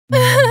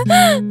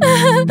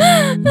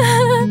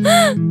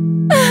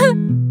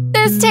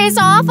This tastes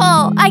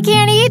awful. I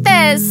can't eat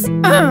this.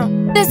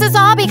 This is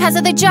all because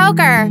of the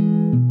Joker.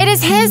 It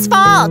is his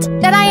fault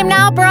that I am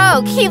now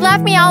broke. He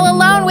left me all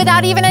alone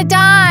without even a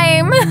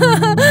dime.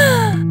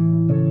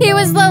 He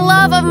was the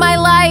love of my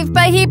life,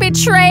 but he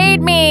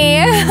betrayed me.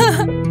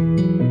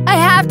 I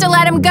have to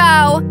let him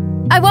go.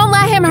 I won't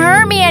let him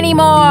hurt me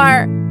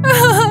anymore.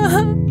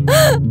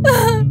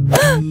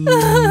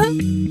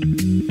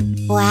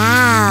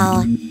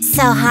 Wow.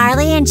 So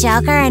Harley and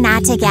Joker are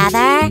not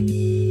together?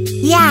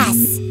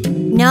 Yes.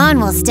 No one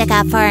will stick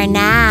up for her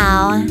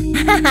now.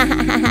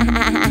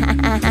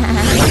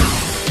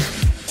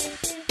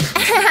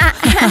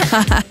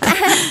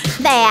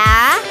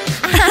 There.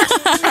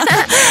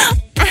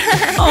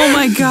 Oh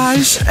my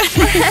gosh.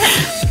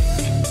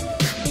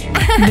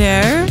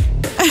 There.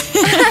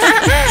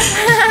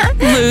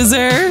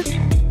 Loser.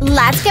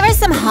 Let's give her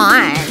some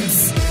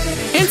horns.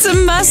 It's a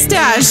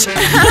mustache.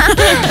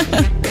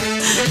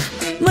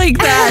 Like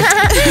that.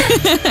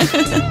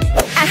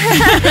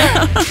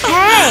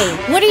 Hey,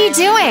 what are you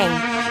doing?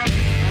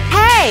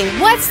 Hey,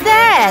 what's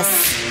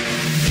this?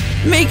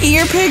 Making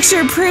your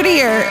picture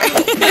prettier.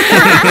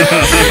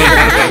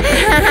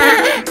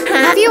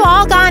 Have you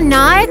all gone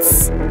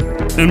nuts?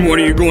 And what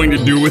are you going to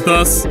do with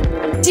us?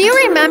 Do you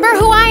remember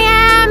who I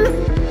am?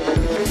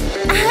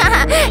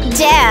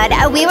 Dude,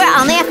 we were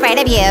only afraid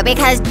of you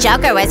because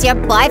Joker was your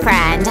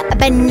boyfriend.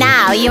 But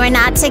now you are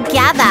not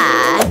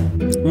together.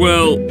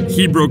 Well,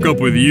 he broke up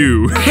with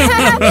you.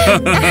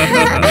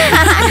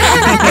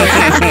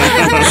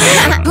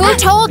 Who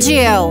told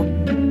you?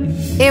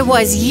 It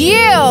was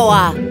you!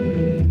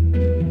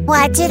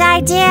 What did I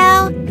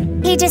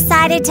do? He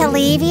decided to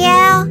leave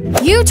you?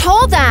 You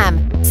told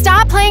them!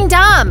 Stop playing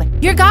dumb!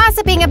 You're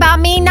gossiping about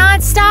me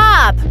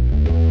nonstop!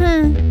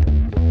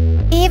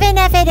 Even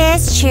if it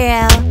is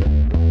true.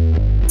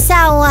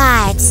 So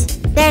what?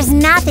 There's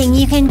nothing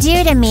you can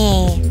do to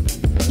me.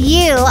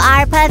 You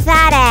are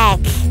pathetic.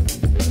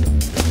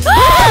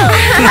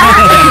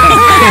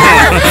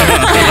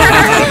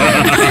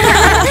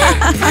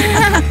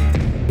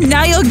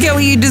 Now you'll get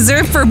what you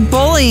deserve for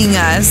bullying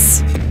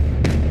us.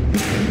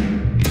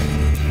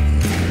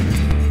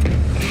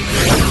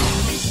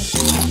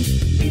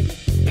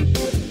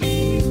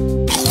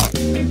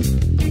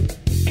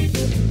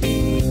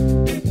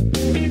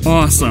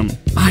 Awesome.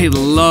 I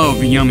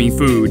love yummy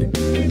food.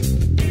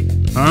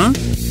 Huh?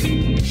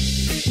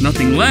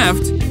 Nothing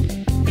left?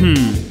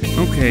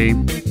 Okay.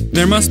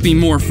 There must be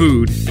more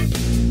food.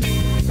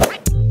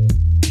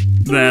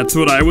 That's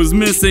what I was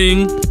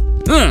missing.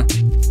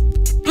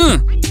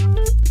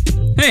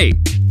 Hey!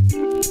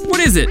 What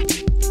is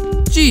it?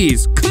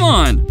 Jeez, come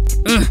on!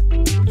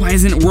 Why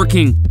isn't it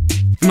working?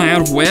 Am I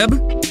out of web?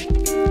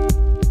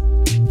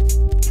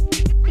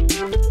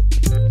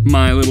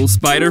 My little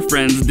spider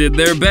friends did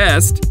their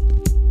best.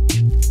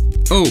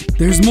 Oh,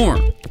 there's more.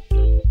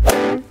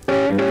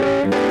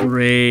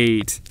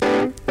 Great.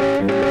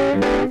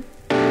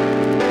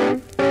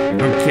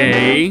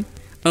 Okay,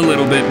 a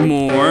little bit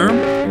more.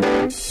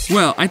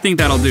 Well, I think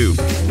that'll do.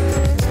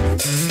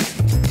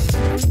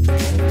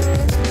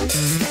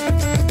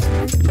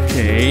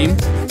 Okay,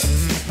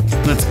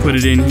 let's put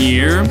it in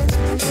here.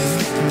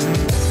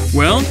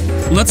 Well,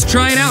 let's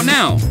try it out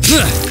now.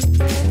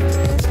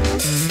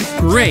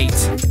 Great.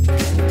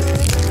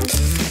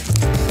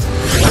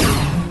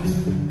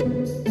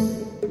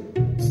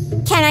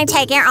 Can I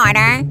take your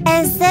order?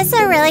 Is this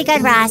a really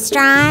good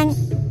restaurant?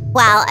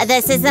 Well,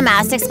 this is the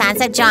most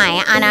expensive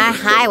joint on our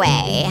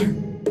highway.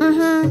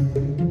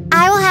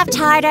 I will have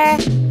tartar,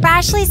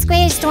 freshly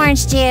squeezed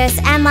orange juice,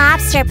 and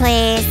lobster,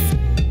 please.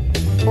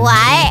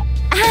 What?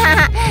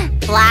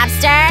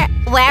 Lobster?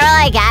 Where will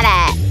I get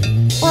it?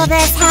 Will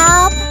this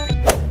help?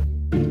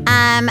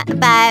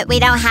 But we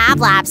don't have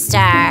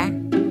lobster.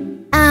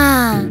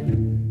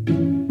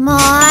 More?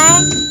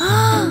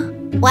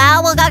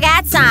 Well, we'll go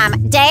get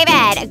some.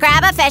 David,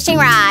 grab a fishing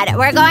rod.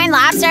 We're going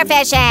lobster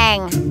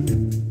fishing.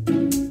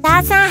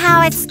 That's not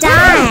how it's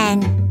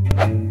done.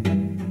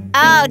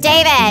 Oh,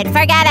 David,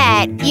 forget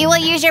it. You will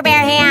use your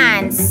bare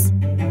hands.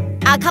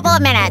 A couple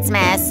of minutes,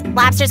 miss.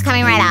 Lobster's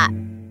coming right up.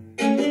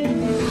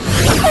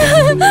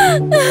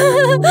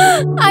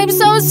 I'm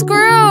so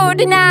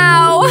screwed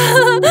now.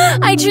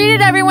 I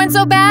treated everyone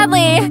so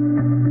badly.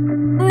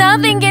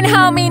 Nothing can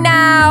help me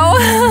now.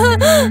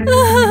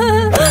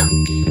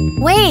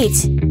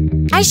 Wait,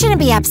 I shouldn't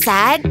be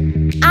upset.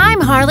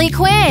 I'm Harley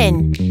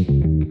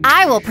Quinn.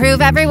 I will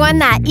prove everyone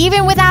that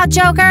even without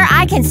Joker,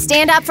 I can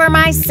stand up for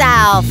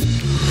myself.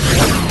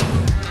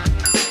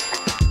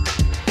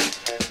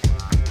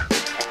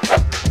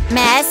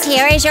 Miss,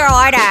 here is your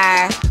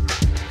order.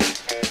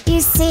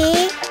 You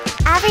see,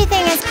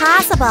 everything is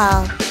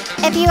possible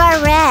if you are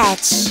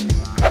rich.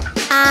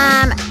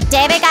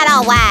 David got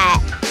all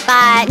wet,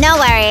 but no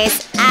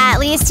worries. At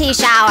least he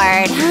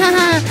showered.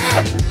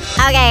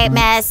 Okay,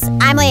 miss,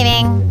 I'm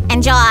leaving.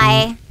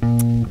 Enjoy.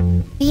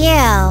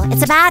 Phew,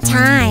 it's about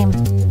time.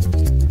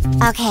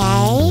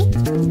 Okay.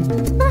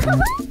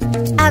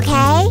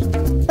 Okay,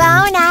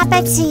 bon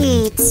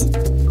appetit.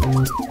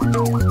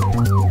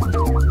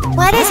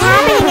 What is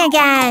happening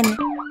again?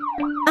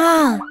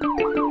 Oh.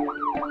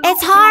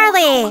 It's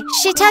Harley.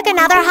 She took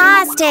another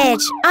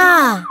hostage.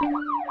 Oh.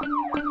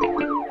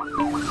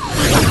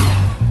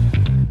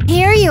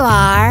 Here you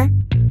are.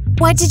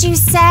 What did you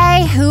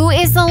say? Who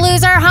is the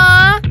loser,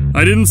 huh?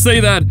 I didn't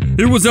say that.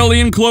 It was Ellie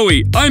and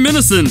Chloe. I'm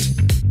innocent.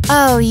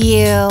 Oh,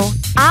 you.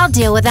 I'll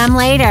deal with them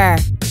later.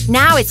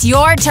 Now it's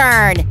your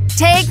turn.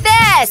 Take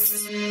this!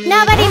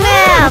 Nobody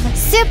move!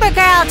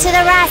 Supergirl to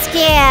the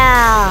rescue!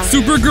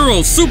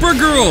 Supergirl!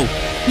 Supergirl!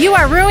 You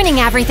are ruining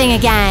everything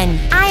again.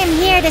 I am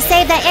here to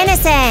save the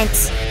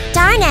innocent.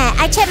 Darn it,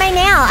 I chipped my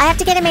nail. I have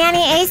to get a mani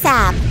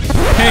ASAP.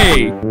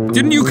 Hey,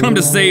 didn't you come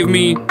to save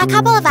me? A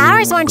couple of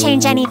hours won't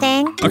change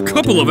anything. A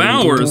couple of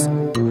hours?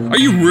 Are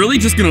you really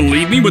just gonna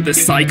leave me with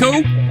this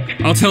psycho?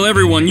 I'll tell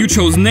everyone you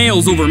chose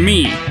nails over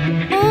me.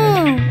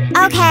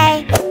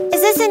 Okay.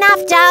 Is this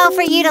enough dough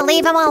for you to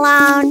leave him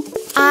alone?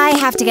 I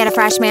have to get a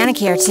fresh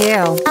manicure,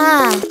 too.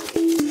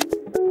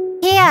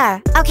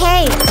 Here.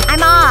 Okay,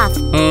 I'm off.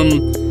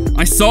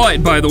 I saw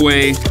it, by the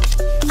way.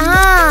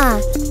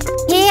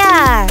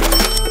 Here.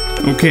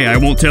 Okay, I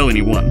won't tell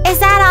anyone. Is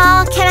that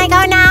all? Can I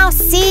go now?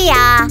 See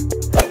ya.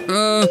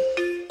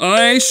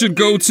 I should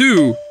go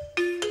too.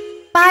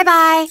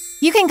 Bye-bye.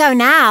 You can go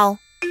now.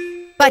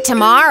 But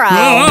tomorrow…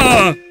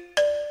 Ah!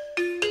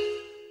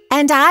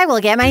 And I will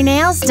get my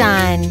nails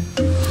done.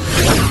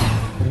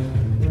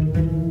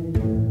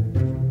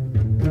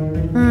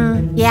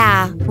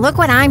 Yeah, look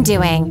what I'm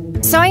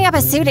doing. Sewing up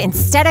a suit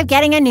instead of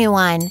getting a new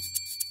one.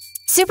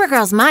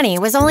 Supergirl's money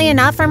was only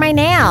enough for my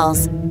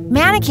nails.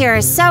 Manicure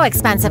is so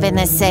expensive in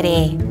this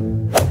city.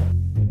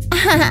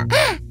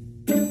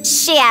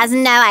 She has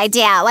no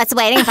idea what's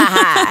waiting for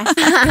her.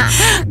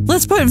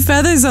 Let's put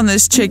feathers on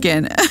this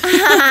chicken.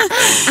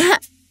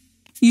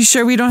 You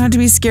sure we don't have to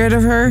be scared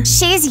of her?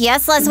 She's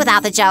useless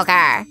without the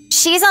Joker.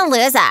 She's a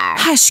loser.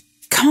 Hush,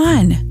 come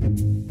on.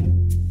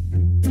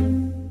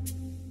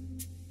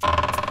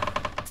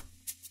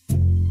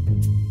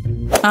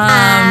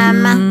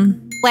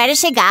 Where did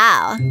she go?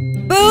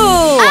 Boo!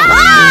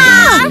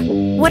 Ah!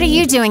 What are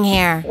you doing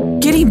here?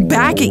 Getting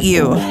back at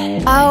you.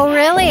 Oh,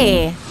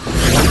 really?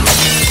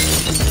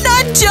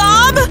 That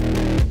job?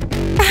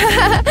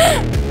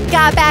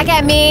 Got back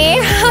at me?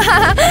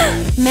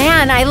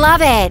 Man, I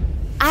love it.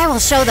 I will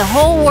show the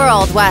whole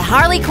world what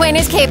Harley Quinn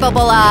is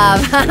capable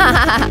of.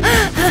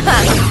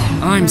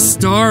 I'm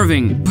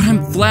starving, but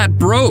I'm flat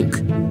broke.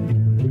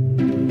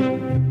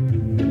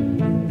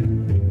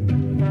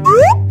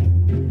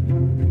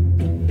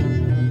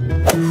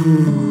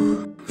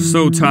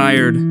 So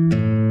tired.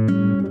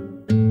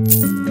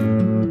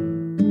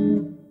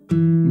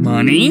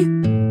 Money?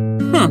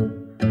 Huh.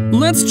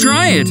 Let's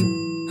try it.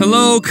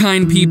 Hello,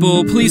 kind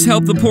people. Please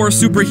help the poor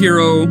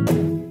superhero.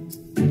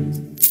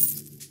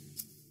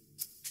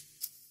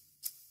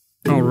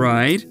 All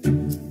right.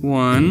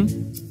 1,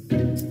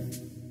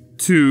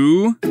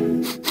 2.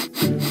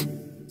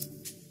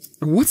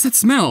 What's that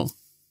smell?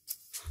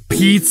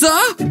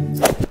 Pizza?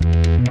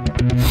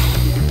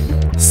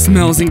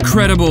 Smells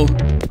incredible.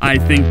 I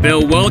think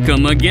they'll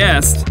welcome a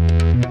guest.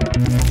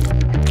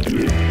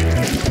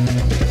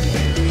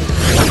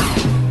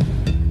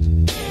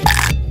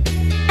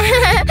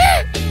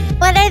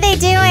 What are they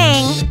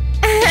doing?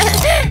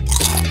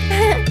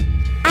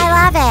 I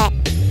love it.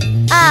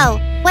 Oh,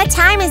 what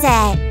time is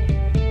it?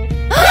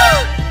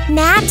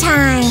 Nap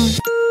time.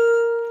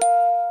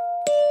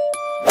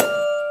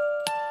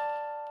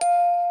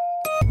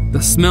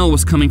 The smell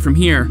was coming from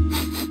here.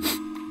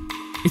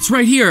 It's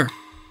right here.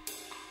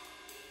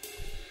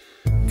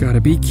 Gotta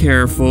be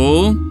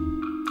careful.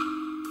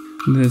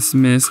 This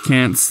miss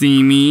can't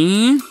see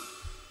me.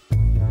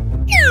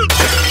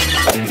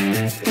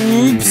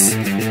 Oops.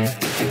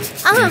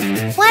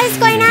 What is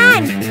going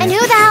on? And who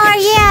the hell are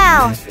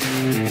you?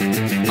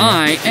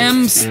 I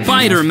am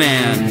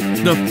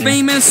Spider-Man, the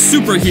famous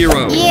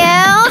superhero.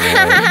 You?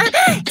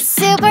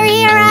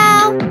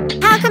 Superhero?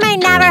 How come I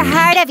never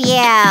heard of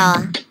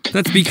you?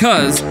 That's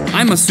because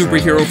I'm a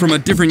superhero from a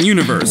different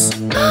universe.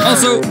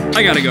 Also,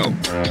 I gotta go.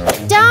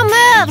 Don't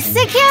move!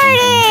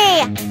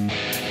 Security!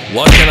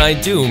 What can I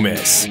do,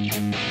 miss?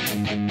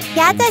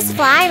 Get this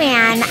fly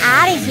man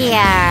out of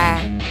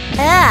here.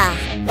 Ugh.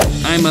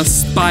 I'm a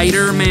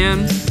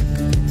Spider-Man.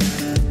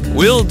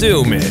 Will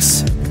do,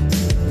 miss.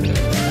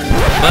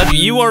 But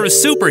you are a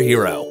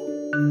superhero.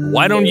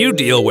 Why don't you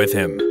deal with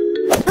him?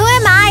 Who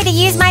am I to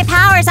use my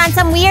powers on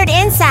some weird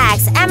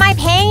insects? Am I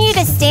paying you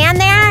to stand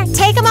there?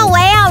 Take them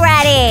away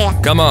already!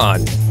 Come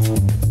on.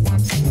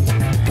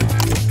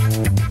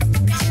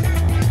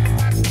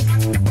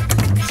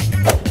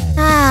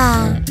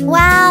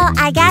 Well,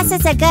 I guess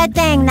it's a good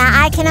thing that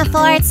I can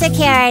afford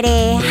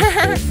security.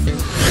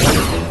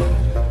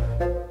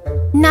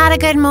 Not a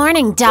good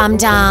morning,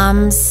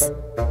 dum-dums.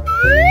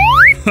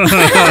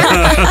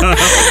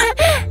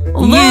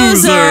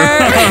 Loser!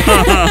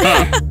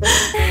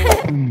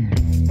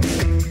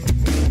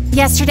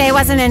 Yesterday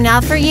wasn't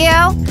enough for you?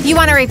 You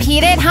want to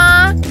repeat it,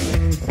 huh?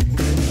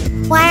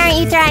 Why aren't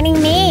you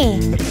threatening me?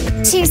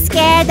 Too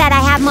scared that I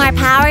have more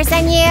powers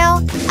than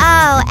you?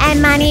 Oh,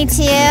 and money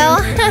too?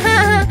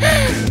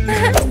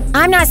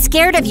 I'm not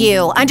scared of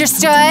you,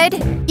 understood?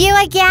 You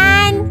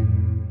again?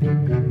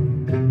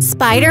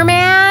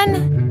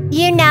 Spider-Man?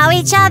 You know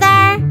each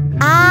other?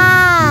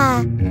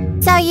 Ah,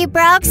 so you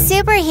broke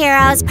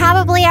superheroes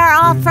probably are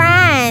all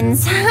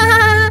friends.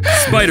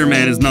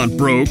 Spider-Man is not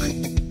broke.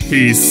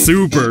 He's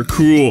super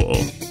cool.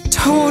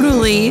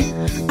 Totally.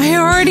 I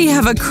already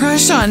have a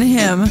crush on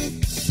him.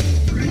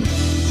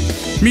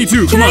 Me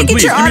too. Can Come I on, get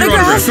please. your Give me your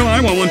autograph? autograph. Come on, I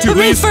want one too, But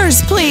me please.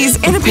 first, please.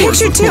 And Of a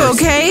course, picture of too, course.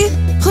 okay?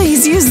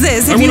 Please use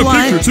this I if you want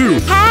a want. picture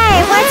too.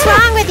 Hey, what's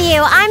wrong with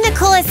you? I'm the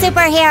coolest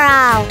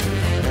superhero.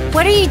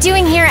 What are you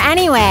doing here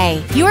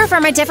anyway? You are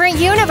from a different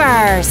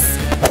universe.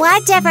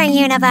 What different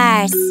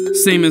universe?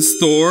 Same as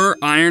Thor,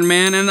 Iron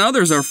Man, and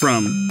others are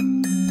from.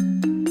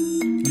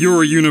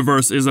 Your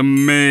universe is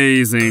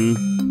amazing.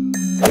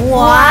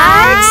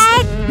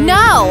 What?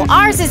 No,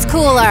 ours is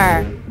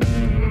cooler.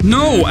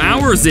 No,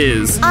 ours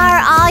is. Are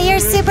all your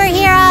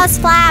superheroes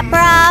flat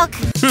broke?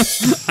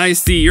 I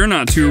see you're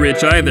not too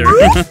rich either.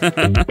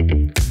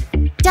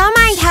 Don't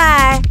mind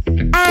her.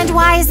 And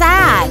why is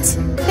that?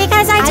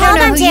 Because I don't told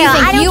know him who to. you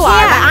think I don't you care.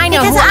 are, but I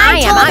know because who I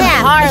am. told I'm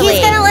him. Harley.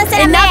 He's gonna listen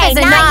to Enough me, is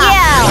not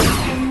enough. you.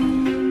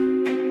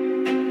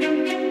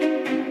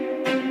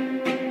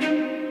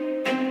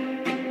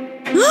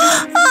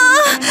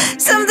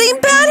 Something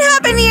bad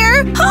happened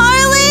here!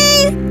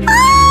 Harley!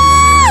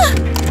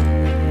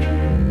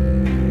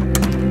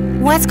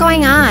 What's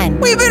going on?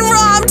 We've been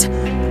robbed!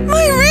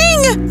 My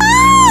ring!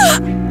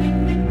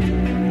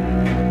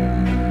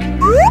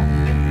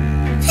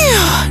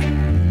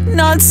 Phew.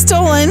 Not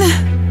stolen.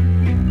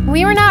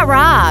 We were not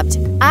robbed.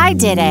 I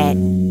did it.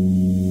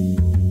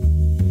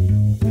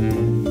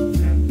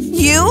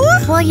 You?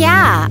 Well,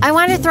 yeah. I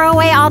wanted to throw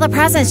away all the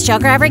presents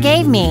Joker ever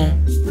gave me.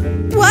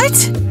 What?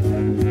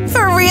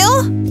 For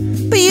real?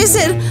 But you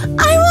said,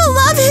 I will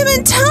love him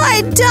until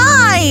I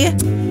die!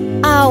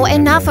 Oh,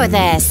 enough of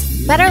this.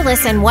 Better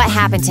listen what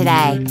happened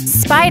today.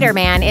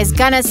 Spider-Man is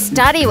gonna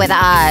study with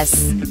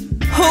us.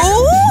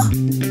 Who?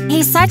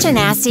 He's such a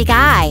nasty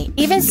guy.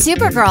 Even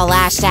Supergirl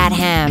lashed at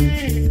him.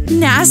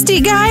 Nasty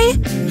guy?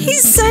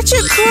 He's such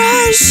a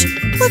crush!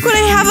 Look what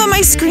I have on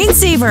my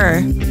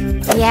screensaver.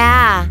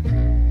 Yeah.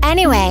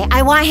 Anyway,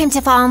 I want him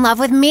to fall in love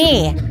with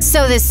me,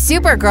 so this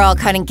Supergirl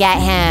couldn't get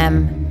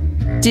him.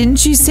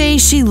 Didn't you say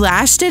she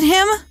lashed at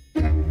him?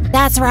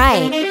 That's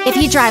right. If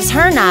he drives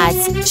her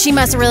nuts, she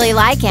must really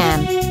like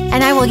him.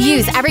 And I will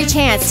use every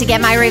chance to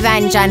get my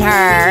revenge on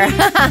her.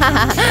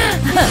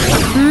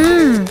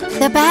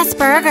 The best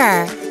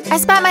burger. I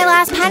spent my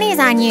last pennies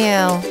on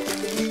you.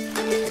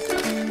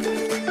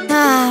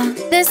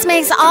 This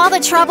makes all the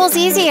troubles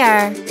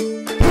easier.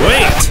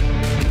 Wait!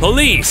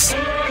 Police!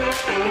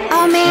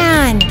 Oh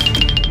man.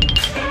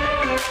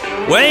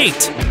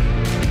 Wait!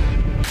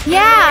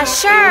 Yeah,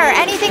 sure.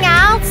 Anything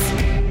else?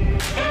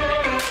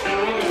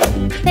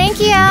 Thank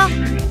you.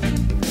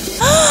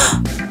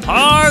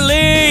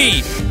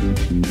 Harley!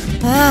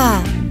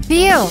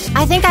 Phew,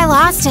 I think I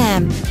lost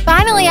him.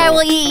 Finally, I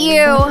will eat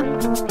you.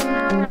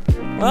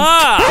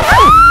 Ah!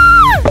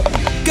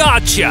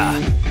 Gotcha!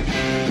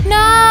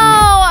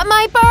 No,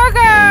 my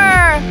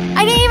burger!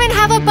 I didn't even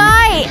have a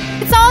bite.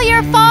 It's all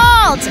your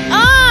fault.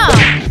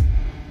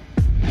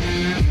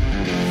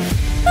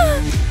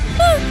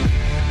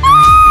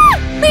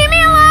 Leave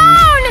me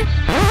alone!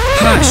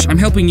 Hush, I'm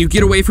helping you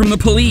get away from the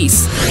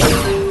police.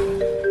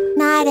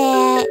 Not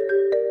it.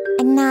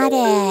 Not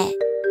it.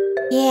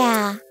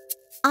 Yeah.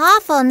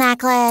 Awful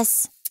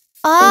necklace.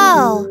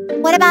 Oh,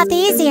 what about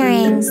these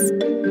earrings?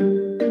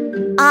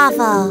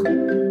 Awful.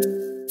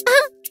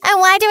 And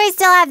why do I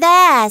still have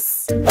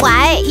this?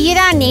 What? You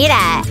don't need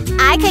it.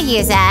 I could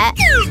use it.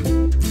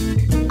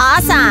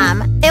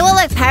 Awesome. It will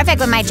look perfect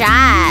with my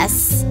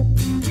dress.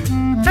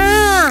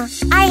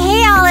 I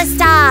hate all this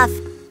stuff.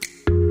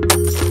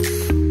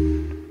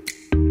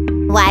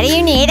 Why do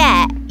you need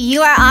it?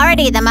 You are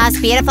already the most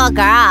beautiful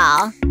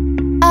girl.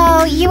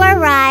 Oh, you are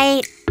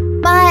right.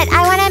 But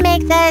I want to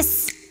make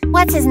this,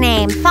 what's his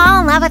name, fall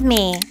in love with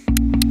me.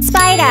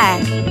 Spider.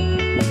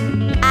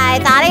 I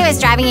thought he was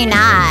driving you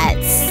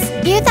nuts.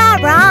 You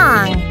thought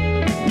wrong.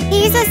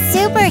 He's a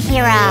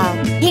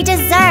superhero. He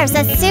deserves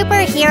a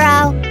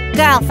superhero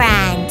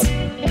girlfriend.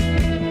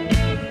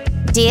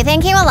 Do you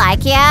think he will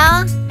like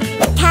you?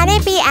 Can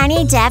it be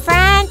any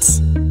different?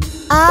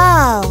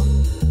 Oh,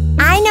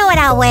 I know what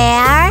I'll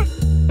wear.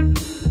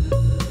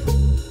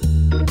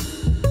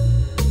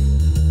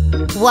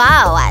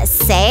 Whoa,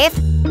 safe?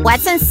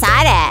 What's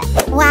inside it?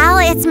 Well,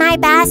 it's my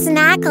best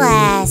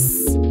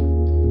necklace.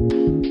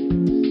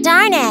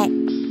 Darn it,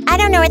 I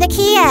don't know where the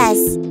key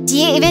is. Do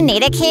you even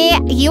need a key?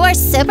 You are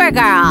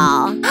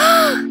Supergirl.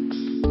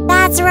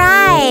 That's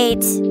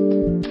right.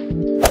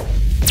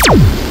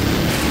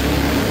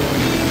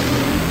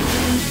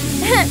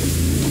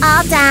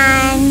 All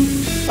done.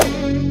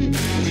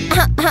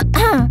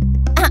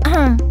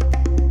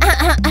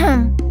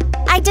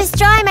 I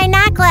destroyed my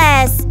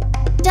necklace.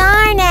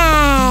 Darn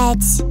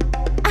it.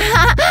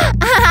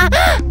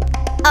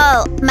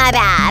 Oh, my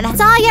bad.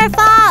 It's all your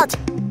fault.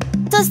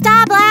 So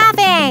stop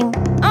laughing.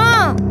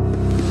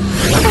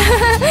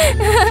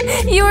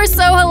 You are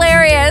so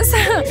hilarious.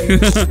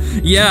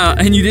 Yeah,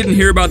 and you didn't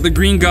hear about the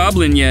Green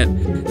Goblin yet.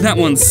 That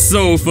one's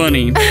so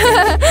funny.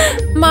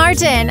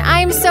 Martin,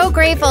 I'm so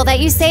grateful that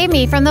you saved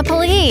me from the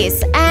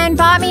police and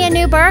bought me a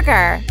new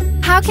burger.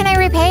 How can I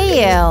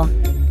repay you?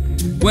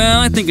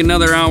 Well, I think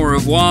another hour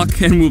of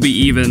walk and we'll be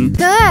even.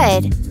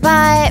 Good,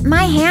 but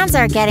my hands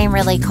are getting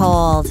really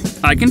cold.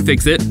 I can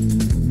fix it.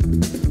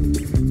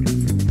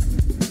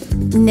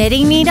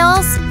 Knitting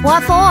needles?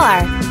 What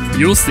for?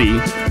 You'll see.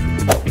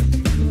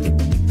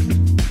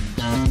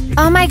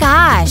 Oh my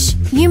gosh,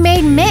 you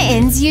made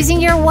mittens using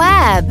your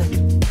web.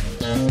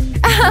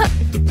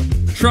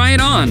 Try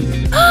it on.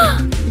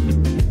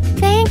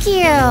 Thank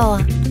you.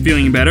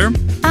 Feeling better?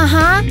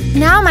 Uh-huh.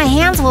 Now my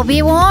hands will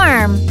be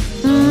warm.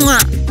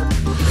 Mwah.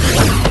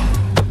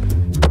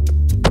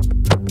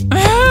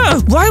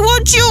 Why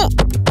won't you?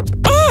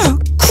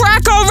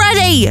 Crack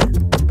already!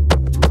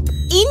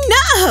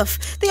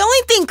 Enough! The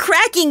only thing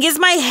cracking is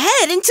my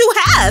head in 2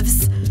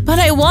 halves. But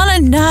I want a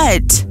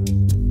nut.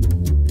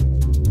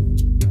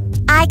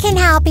 I can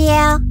help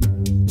you.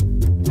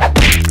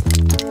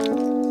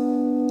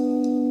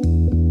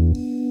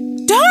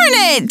 Darn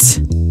it!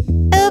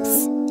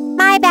 Oops,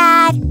 my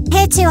bad.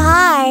 Hit too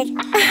hard.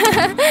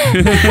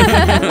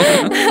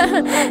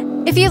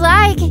 If you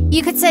like,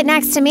 you could sit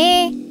next to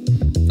me.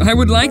 I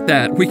would like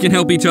that. We can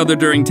help each other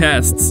during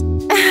tests.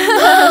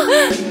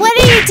 What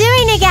are you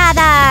doing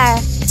together?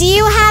 Do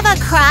you have a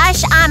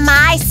crush on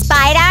my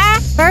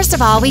spider? First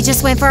of all, we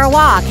just went for a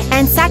walk.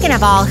 And second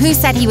of all, who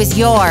said he was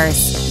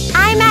yours?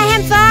 I met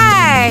him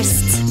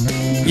first.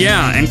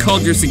 Yeah, and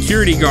called your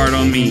security guard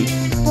on me.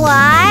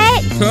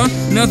 What? Huh?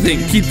 Nothing.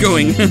 Keep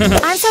going.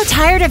 I'm so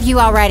tired of you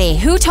already.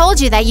 Who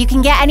told you that you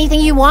can get anything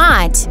you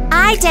want?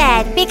 I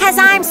did, because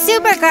I'm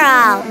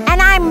Supergirl,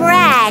 and I'm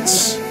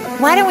rich.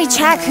 Why don't we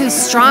check who's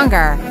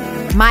stronger?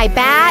 My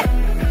bat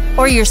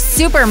or your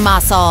super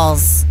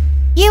muscles?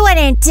 You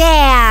wouldn't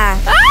dare.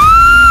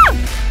 Ah!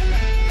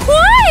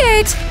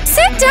 Quiet!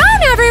 Sit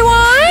down,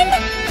 everyone!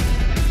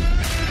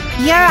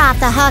 You're off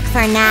the hook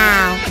for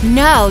now.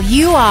 No,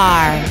 you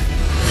are.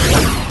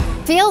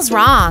 Feels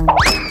wrong.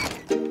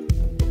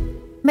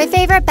 My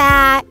favorite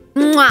bat.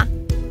 Mwah.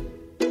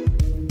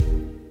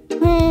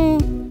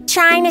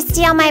 Trying to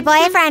steal my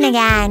boyfriend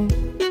again.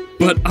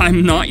 But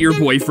I'm not your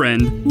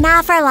boyfriend.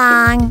 Not for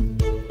long.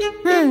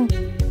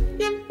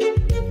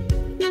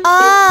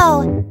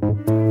 Oh,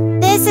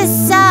 this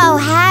is so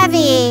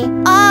heavy.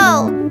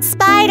 Oh,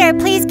 Spider,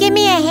 please give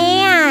me a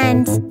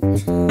hand.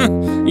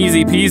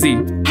 Easy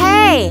peasy.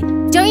 Hey,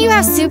 don't you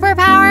have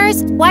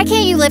superpowers? Why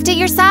can't you lift it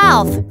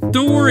yourself?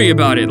 Don't worry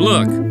about it.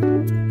 Look.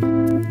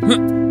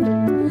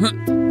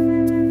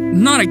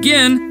 Not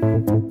again.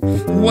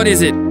 What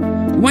is it?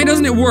 Why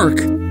doesn't it work?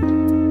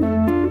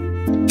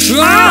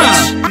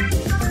 Ah!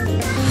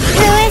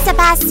 Who is the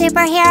best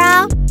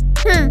superhero?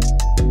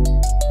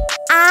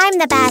 I'm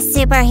the best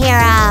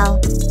superhero.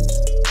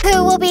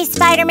 Who will be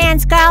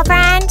Spider-Man's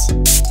girlfriend?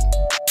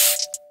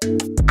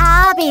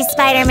 I'll be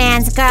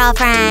Spider-Man's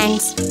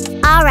girlfriend.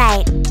 All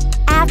right,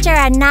 after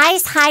a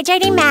nice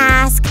hydrating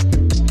mask,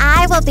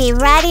 I will be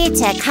ready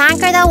to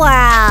conquer the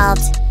world.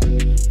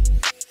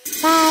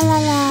 La la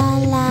la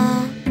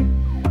la.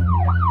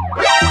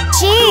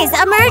 Jeez,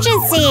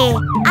 emergency!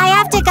 I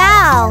have to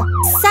go.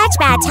 Such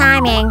bad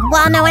timing.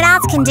 Well, no one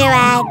else can do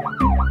it.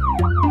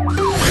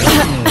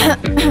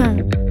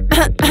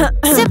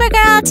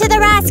 Supergirl to the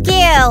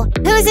rescue!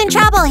 Who's in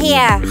trouble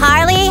here?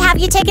 Harley, have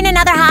you taken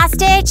another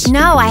hostage?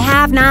 No, I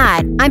have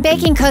not. I'm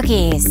baking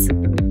cookies.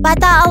 But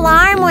the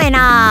alarm went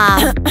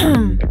off.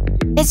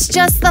 It's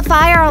just the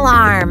fire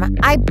alarm.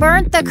 I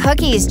burnt the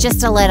cookies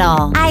just a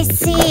little. I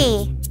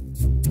see.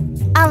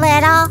 A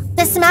little?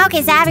 The smoke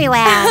is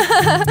everywhere.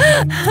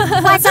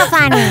 What's so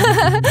funny?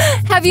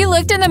 Have you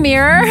looked in the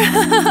mirror?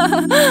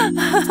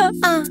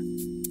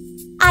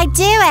 I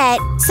do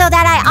it so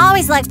that I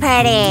always look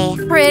pretty.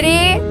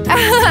 Pretty?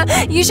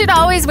 You should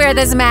always wear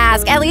this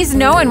mask. At least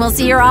no one will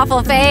see your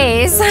awful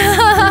face.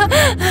 I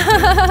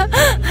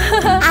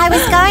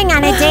was going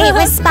on a date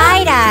with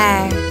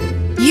Spider.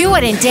 You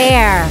wouldn't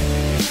dare.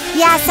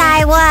 Yes,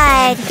 I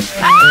would.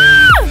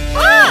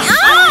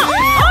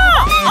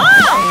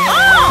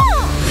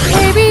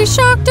 Baby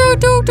shark do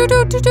do do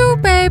do do do.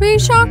 Baby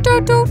shark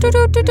do do do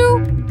do do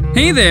do.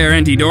 Hey there,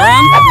 Auntie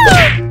Dora.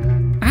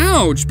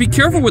 Ouch! Be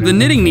careful with the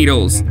knitting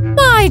needles.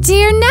 My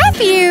dear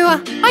nephew,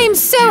 I am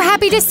so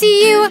happy to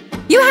see you.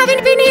 You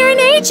haven't been here in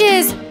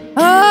ages.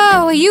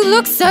 Oh, you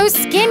look so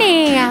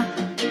skinny.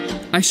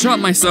 I shot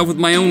myself with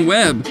my own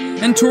web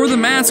and tore the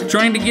mask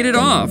trying to get it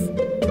off.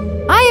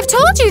 I have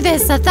told you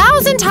this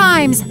 1,000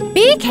 times.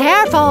 Be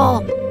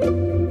careful.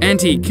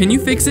 Auntie, can you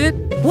fix it?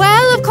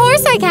 Well, of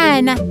course I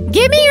can.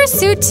 Give me your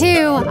suit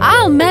too.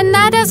 I'll mend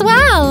that as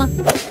well.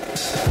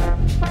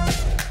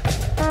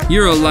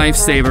 You're a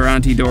lifesaver,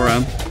 Auntie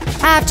Dora.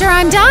 After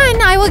I'm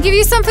done, I will give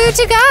you some food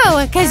to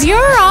go, because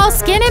you're all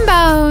skin and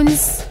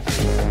bones.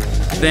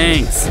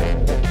 Thanks.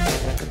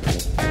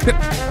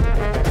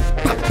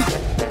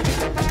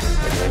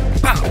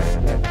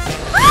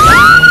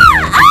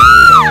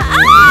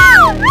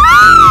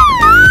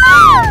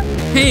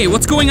 Hey,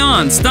 what's going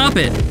on? Stop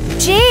it.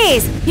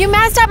 Jeez, you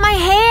messed up my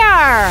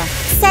hair.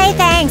 Say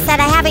thanks that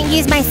I haven't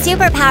used my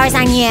superpowers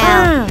on you.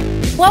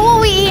 What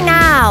will we eat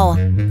now?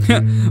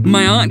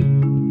 My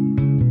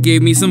aunt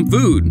gave me some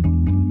food.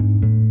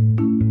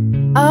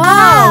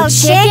 Oh,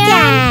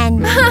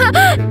 chicken!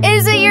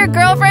 Is it your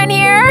girlfriend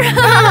here?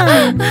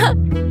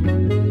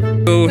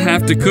 You'll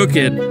have to cook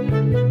it.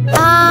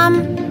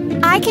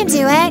 I can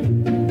do it.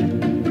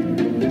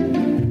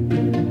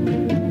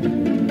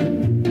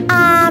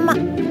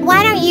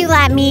 Why don't you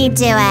let me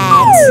do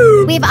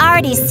it? We've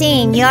already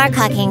seen your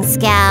cooking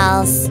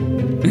skills.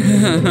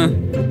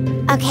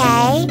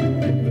 Okay?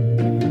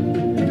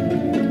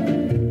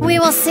 We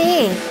will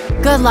see.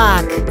 Good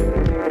luck.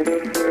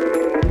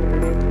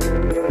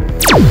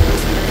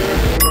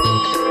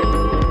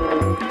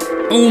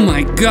 Oh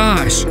my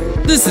gosh,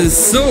 this is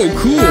so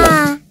cool.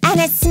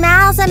 And it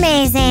smells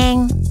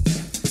amazing.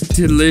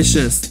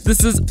 Delicious.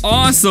 This is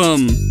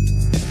awesome.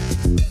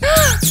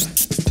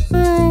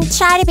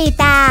 Try to beat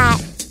that.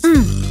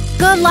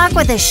 Good luck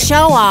with the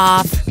show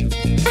off.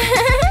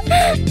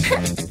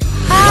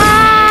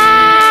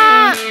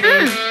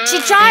 She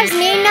drives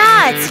me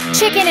nuts.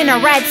 Chicken in a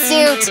red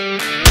suit.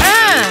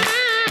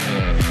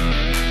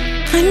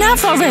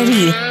 Enough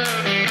already!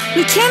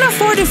 We can't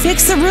afford to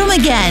fix the room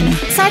again.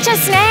 Such a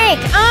snake.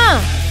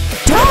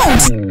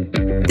 Don't!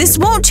 This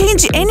won't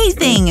change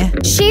anything.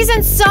 She's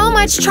in so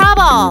much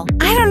trouble.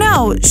 I don't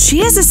know.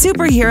 She is a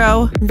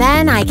superhero.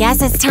 Then I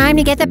guess it's time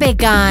to get the big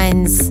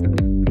guns.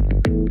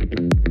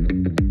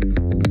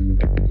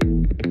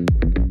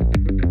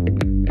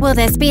 Will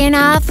this be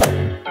enough?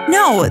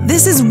 No,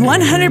 this is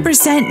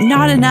 100%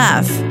 not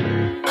enough.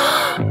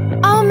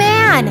 Oh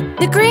man,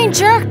 the green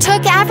jerk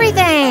took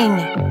everything.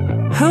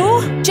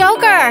 Who?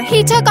 Joker,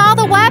 he took all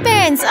the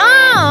weapons.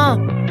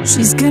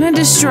 She's gonna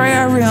destroy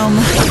our room.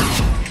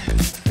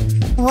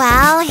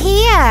 Well,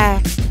 here.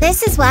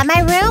 This is what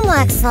my room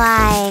looks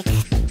like.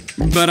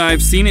 But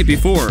I've seen it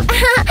before.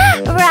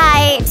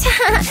 Right.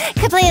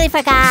 Completely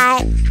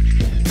forgot.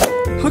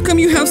 How come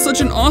you have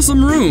such an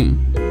awesome room?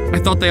 I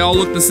thought they all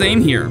looked the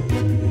same here.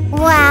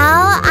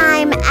 Well,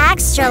 I'm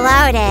extra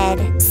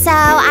loaded, so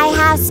I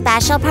have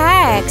special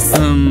perks.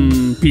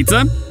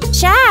 Pizza?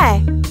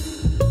 Sure.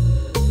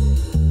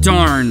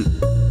 Darn.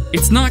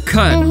 It's not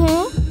cut.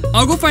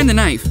 I'll go find the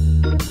knife.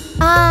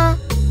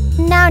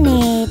 No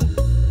need.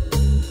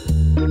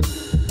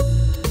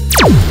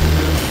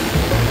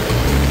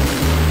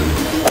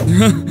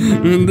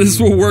 This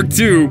will work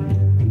too.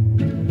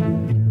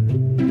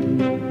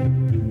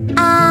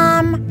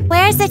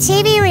 Where's the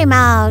TV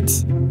remote?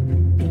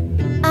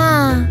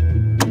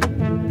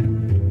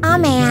 Oh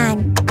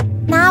man,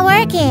 not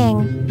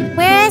working.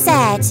 Where is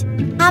it?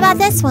 How about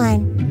this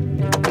one?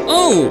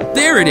 Oh,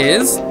 there it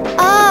is.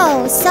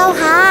 Oh, so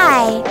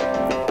high.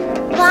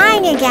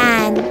 Flying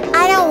again.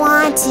 I don't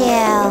want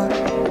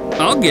to.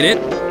 I'll get it.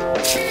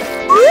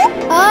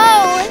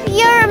 Oh,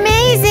 you're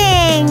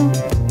amazing.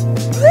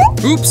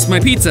 Oops, my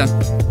pizza.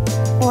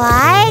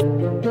 What?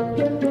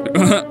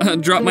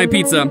 Drop my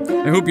pizza.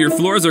 I hope your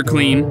floors are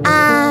clean.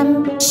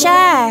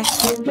 Sure.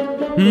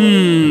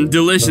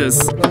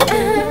 Delicious.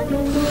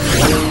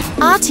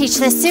 I'll teach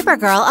this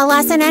Supergirl a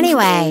lesson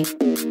anyway.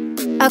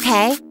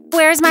 Okay,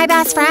 where's my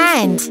best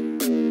friend?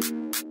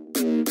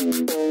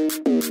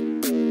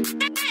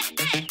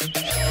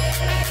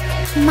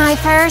 My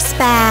first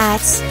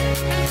bet.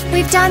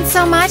 We've done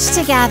so much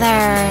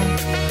together.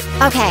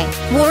 Okay,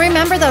 we'll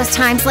remember those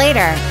times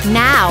later.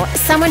 Now,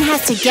 someone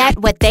has to get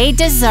what they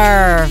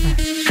deserve.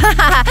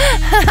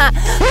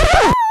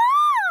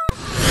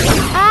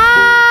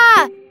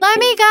 Let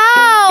me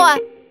go!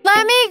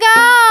 Let me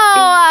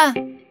go!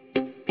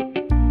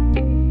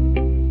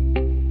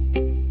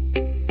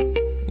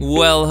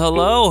 Well,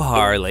 hello,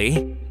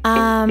 Harley.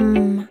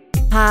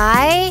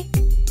 Hi?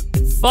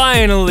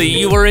 Finally,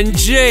 you were in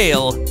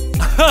jail.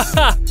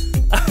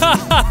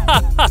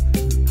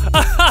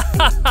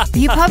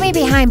 You put me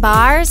behind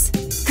bars?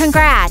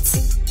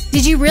 Congrats.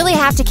 Did you really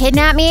have to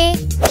kidnap me?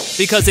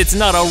 Because it's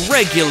not a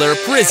regular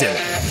prison.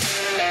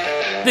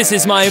 This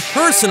is my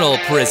personal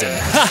prison.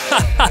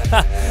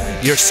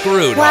 You're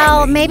screwed, Well,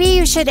 Harley. maybe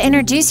you should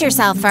introduce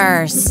yourself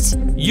first.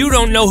 You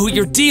don't know who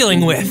you're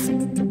dealing with.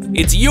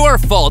 It's your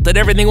fault that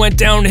everything went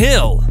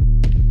downhill.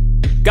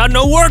 Got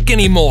no work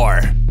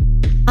anymore.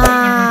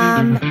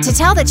 To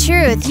tell the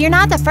truth, you're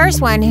not the first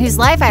one whose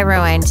life I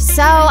ruined,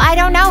 so I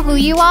don't know who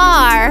you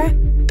are.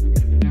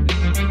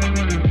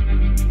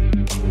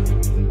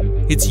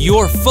 It's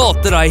your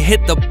fault that I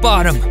hit the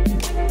bottom.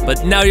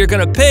 But now you're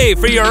gonna pay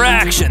for your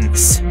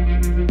actions.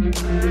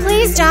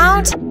 Please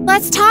don't.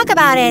 Let's talk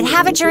about it.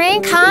 Have a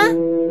drink, huh?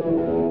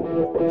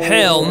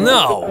 Hell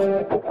no.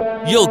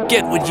 You'll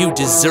get what you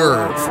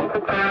deserve.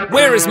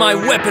 Where is my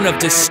weapon of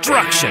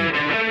destruction?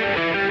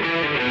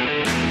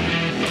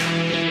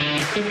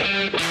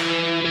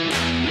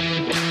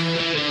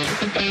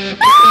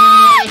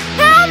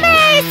 Help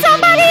me!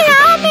 Somebody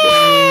help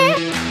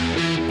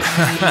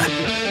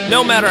me!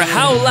 No matter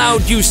how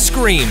loud you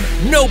scream,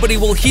 nobody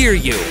will hear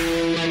you.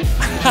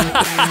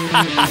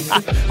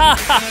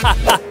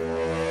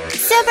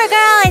 Supergirl!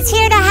 Supergirl is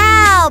here to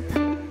help.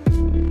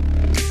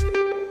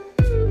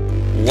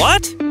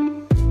 What?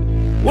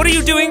 What are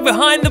you doing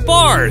behind the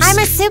bars? I'm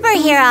a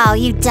superhero,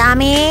 you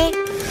dummy.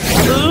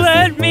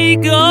 Let me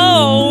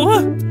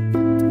go!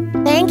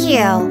 Thank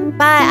you,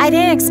 but I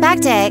didn't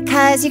expect it,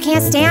 because you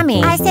can't stand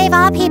me. I save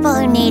all people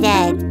who need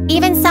it,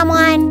 even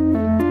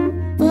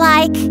someone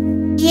like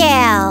you.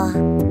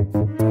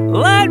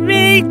 Let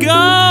me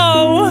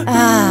go!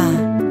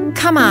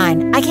 Come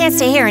on, I can't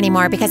stay here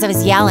anymore because of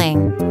his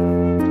yelling.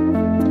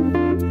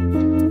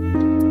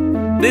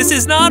 This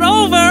is not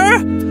over,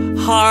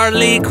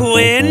 Harley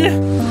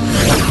Quinn.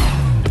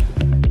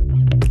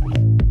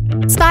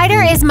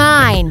 Spider is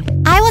mine.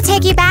 I will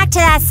take you back to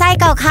that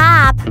psycho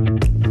cop.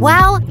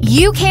 Well,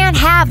 you can't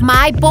have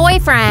my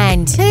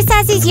boyfriend. Who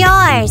says he's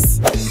yours?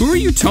 Who are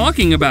you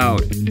talking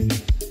about?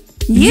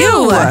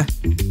 You!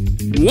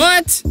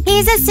 What?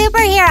 He's a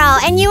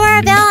superhero and you are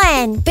a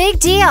villain. Big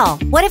deal.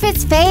 What if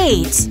it's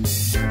fate?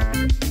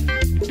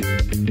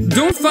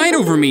 Don't fight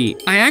over me.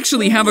 I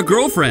actually have a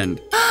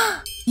girlfriend.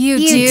 You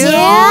You do?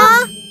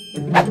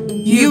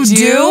 You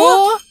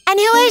do? And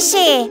who is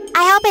she?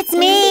 I hope it's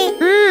me.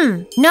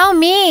 No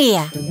me.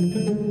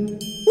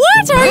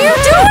 What are you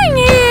doing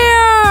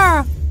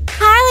here?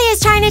 Harley is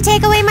trying to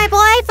take away my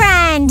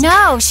boyfriend.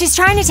 No, she's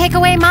trying to take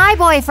away my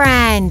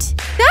boyfriend.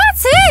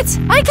 That's it!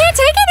 I can't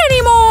take it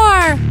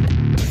anymore!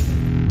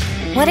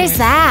 What is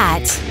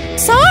that?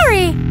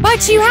 Sorry,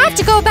 but you have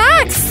to go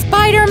back,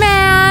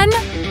 Spider-Man!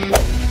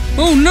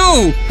 Oh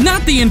no!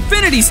 Not the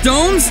Infinity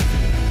Stones!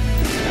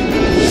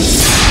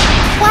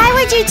 Why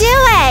would you do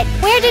it?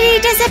 Where did he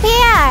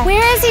disappear?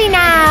 Where is he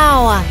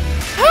now?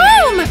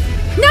 Home!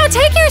 Now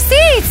take your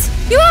seats!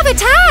 You have a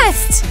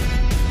test!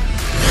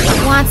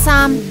 Want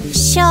some?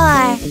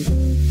 Sure.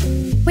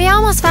 We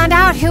almost found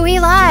out who he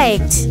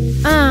liked.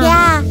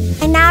 Yeah,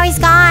 and now he's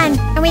gone,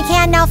 and we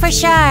can't know for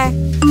sure.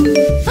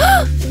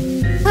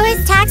 Who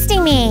is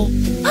texting me?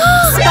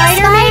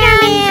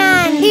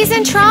 Spider-Man! He's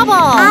in trouble!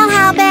 I'll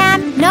help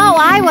him. No,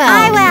 I will!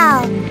 I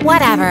will.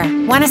 Whatever.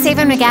 Want to save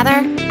him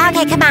together?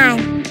 Okay, come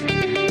on.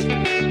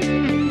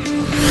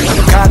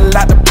 Got a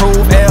lot to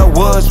prove, L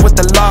Woods with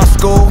the law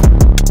school.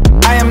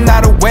 I am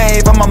not a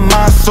wave, I'm a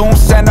monsoon